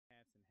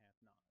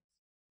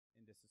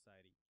this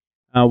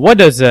society. What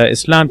does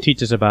Islam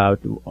teach us about?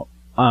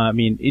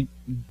 It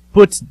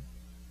puts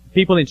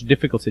people into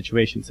difficult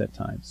situations at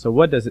times. So,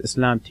 what does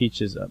Islam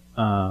teach us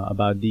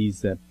about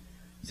these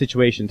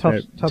situations,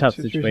 tough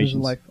situations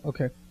in life?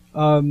 Okay,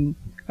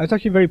 that's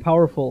actually very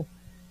powerful.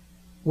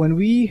 When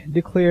we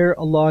declare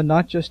Allah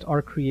not just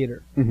our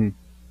creator,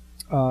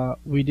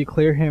 we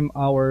declare Him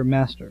our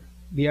master.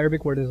 The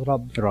Arabic word is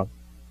Rabb. Rabb.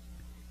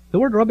 The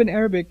word Rabb in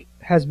Arabic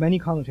has many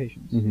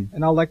connotations,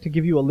 and I'd like to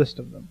give you a list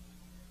of them.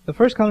 The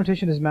first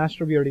connotation is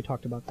master. We already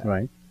talked about that.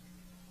 Right.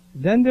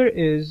 Then there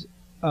is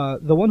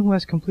the one who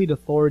has complete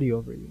authority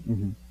over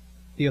you.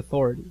 The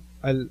authority.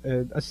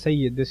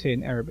 As-Sayyid, they say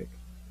in Arabic.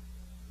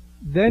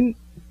 Then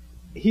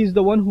he's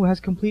the one who has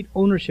complete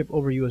ownership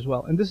over you as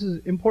well. And this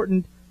is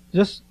important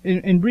just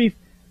in brief,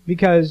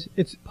 because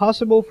it's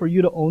possible for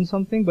you to own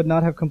something but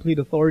not have complete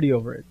authority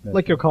over it. That's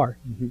like your car.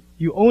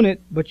 You own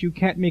it, but you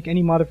can't make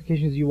any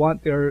modifications you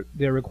want. There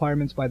are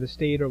requirements by the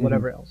state or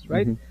whatever else,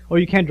 right? Or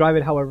you can't drive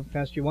it however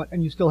fast you want,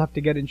 and you still have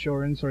to get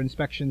insurance or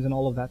inspections and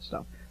all of that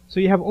stuff. So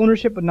you have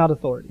ownership but not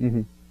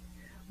authority.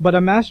 But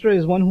a master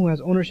is one who has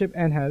ownership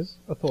and has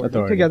authority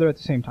together at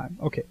the same time.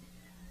 Okay.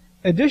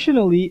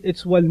 Additionally,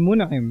 it's wal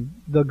mun'im,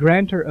 the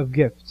grantor of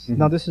gifts.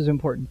 Now this is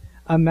important.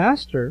 A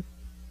master,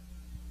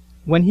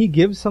 when he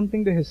gives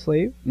something to his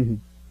slave,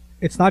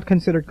 it's not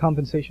considered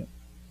compensation.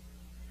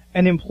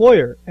 An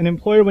employer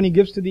when he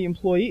gives to the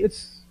employee,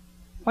 it's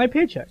my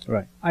paycheck.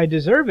 Right. I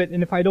deserve it,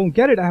 and if I don't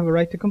get it, I have a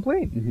right to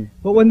complain.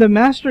 But when the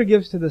master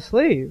gives to the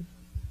slave,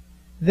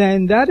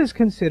 then that is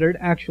considered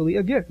actually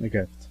a gift. A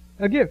gift.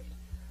 A gift.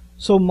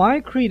 So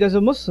my creed as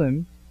a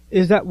Muslim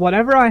is that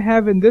whatever I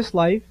have in this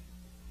life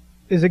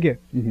is a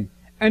gift.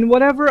 And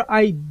whatever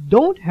I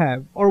don't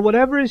have, or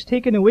whatever is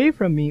taken away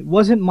from me,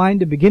 wasn't mine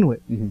to begin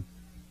with.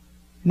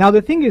 Now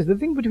the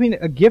thing between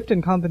a gift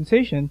and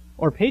compensation,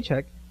 or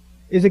paycheck,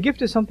 is a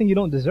gift is something you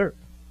don't deserve.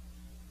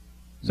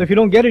 So if you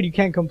don't get it, you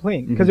can't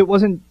complain, because it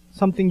wasn't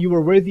something you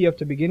were worthy of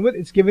to begin with.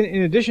 It's given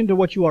in addition to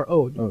what you are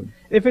owed.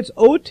 If it's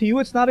owed to you,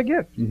 it's not a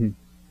gift.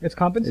 It's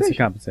compensation. It's a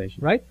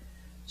compensation. Right?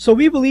 So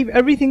we believe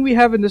everything we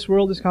have in this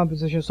world is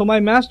compensation. So my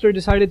master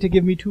decided to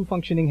give me 2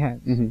 functioning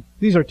hands.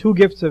 These are 2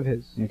 gifts of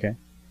his. Okay.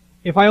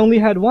 If I only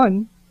had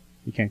 1,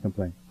 you can't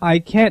complain. I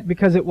can't,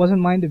 because it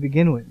wasn't mine to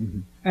begin with.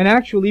 And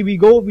actually,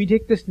 we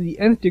take this to the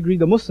nth degree.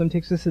 The Muslim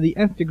takes this to the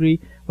nth degree.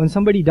 When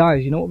somebody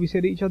dies, you know what we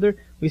say to each other?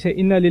 We say,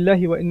 Inna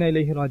lillahi wa inna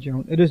ilayhi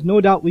raji'un. It is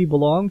no doubt we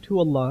belong to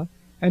Allah,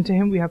 and to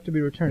Him we have to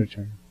be returned.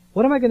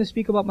 What am I going to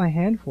speak about my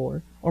hand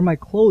for, or my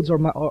clothes, or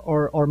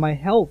my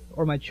health,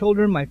 or my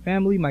children, my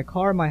family, my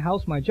car, my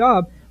house, my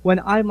job, when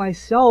I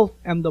myself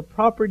am the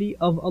property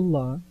of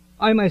Allah?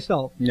 I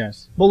myself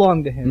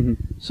belong to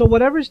Him. So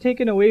whatever is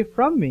taken away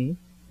from me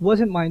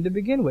wasn't mine to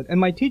begin with. And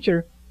my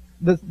teacher,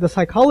 the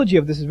psychology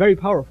of this is very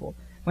powerful.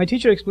 My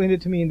teacher explained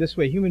it to me in this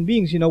way. Human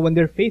beings, when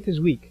their faith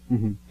is weak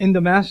in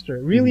the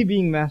master, really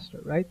being master,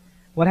 right?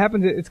 What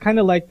happens is, it's kind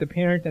of like the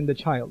parent and the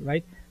child,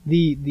 right?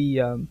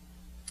 The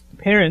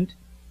parent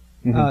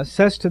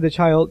says to the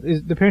child,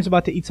 the parent's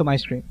about to eat some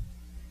ice cream.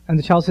 And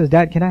the child says,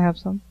 Dad, can I have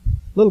some?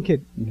 Little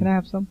kid, can I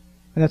have some?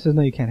 And dad says,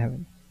 no, you can't have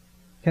any.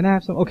 Can I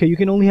have some? Okay, you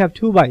can only have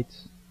 2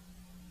 bites.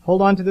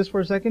 Hold on to this for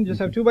a second. Just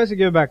have 2 bites and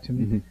give it back to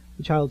me.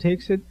 The child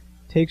takes it,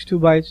 takes 2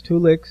 bites, 2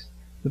 licks.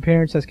 The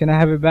parent says, can I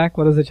have it back?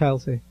 What does the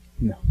child say?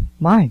 No.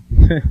 Mine.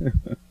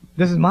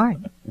 This is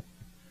mine.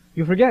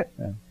 You forget.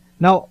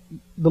 Now,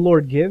 the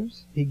Lord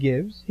gives, He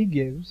gives, He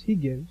gives, He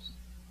gives.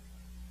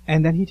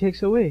 And then He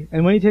takes away.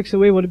 And when He takes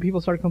away, what do people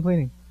start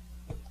complaining?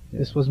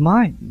 This was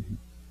mine.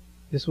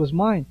 This was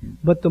mine.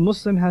 But the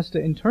Muslim has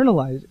to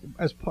internalize,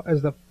 as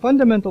the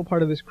fundamental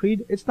part of his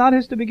creed, it's not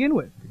his to begin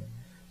with.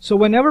 So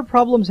whenever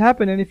problems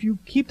happen, and if you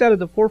keep that at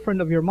the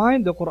forefront of your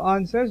mind, the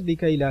Quran says,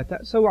 لِكَيْ لَا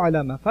تَأْسَوْا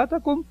عَلَى مَا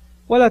فَاتَكُمْ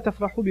وَلَا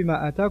تَفْرَحُوا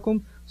بِمَا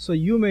آتَاكُمْ. So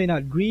you may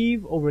not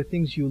grieve over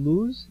things you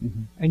lose,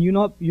 and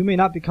you may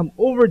not become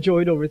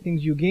overjoyed over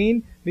things you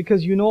gain,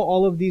 because you know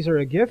all of these are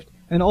a gift,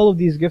 and all of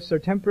these gifts are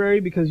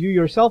temporary, because you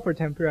yourself are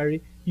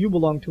temporary. You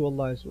belong to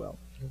Allah as well.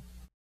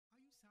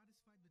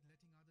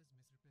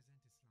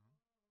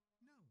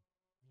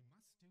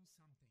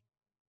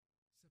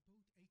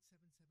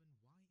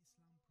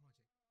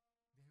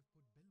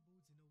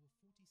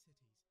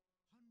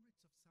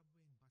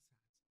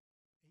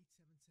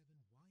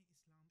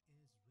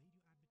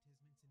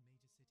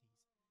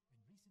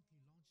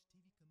 Recently launched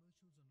TV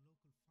commercials on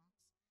local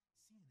Fox,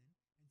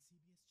 CNN, and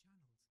CBS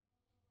channels.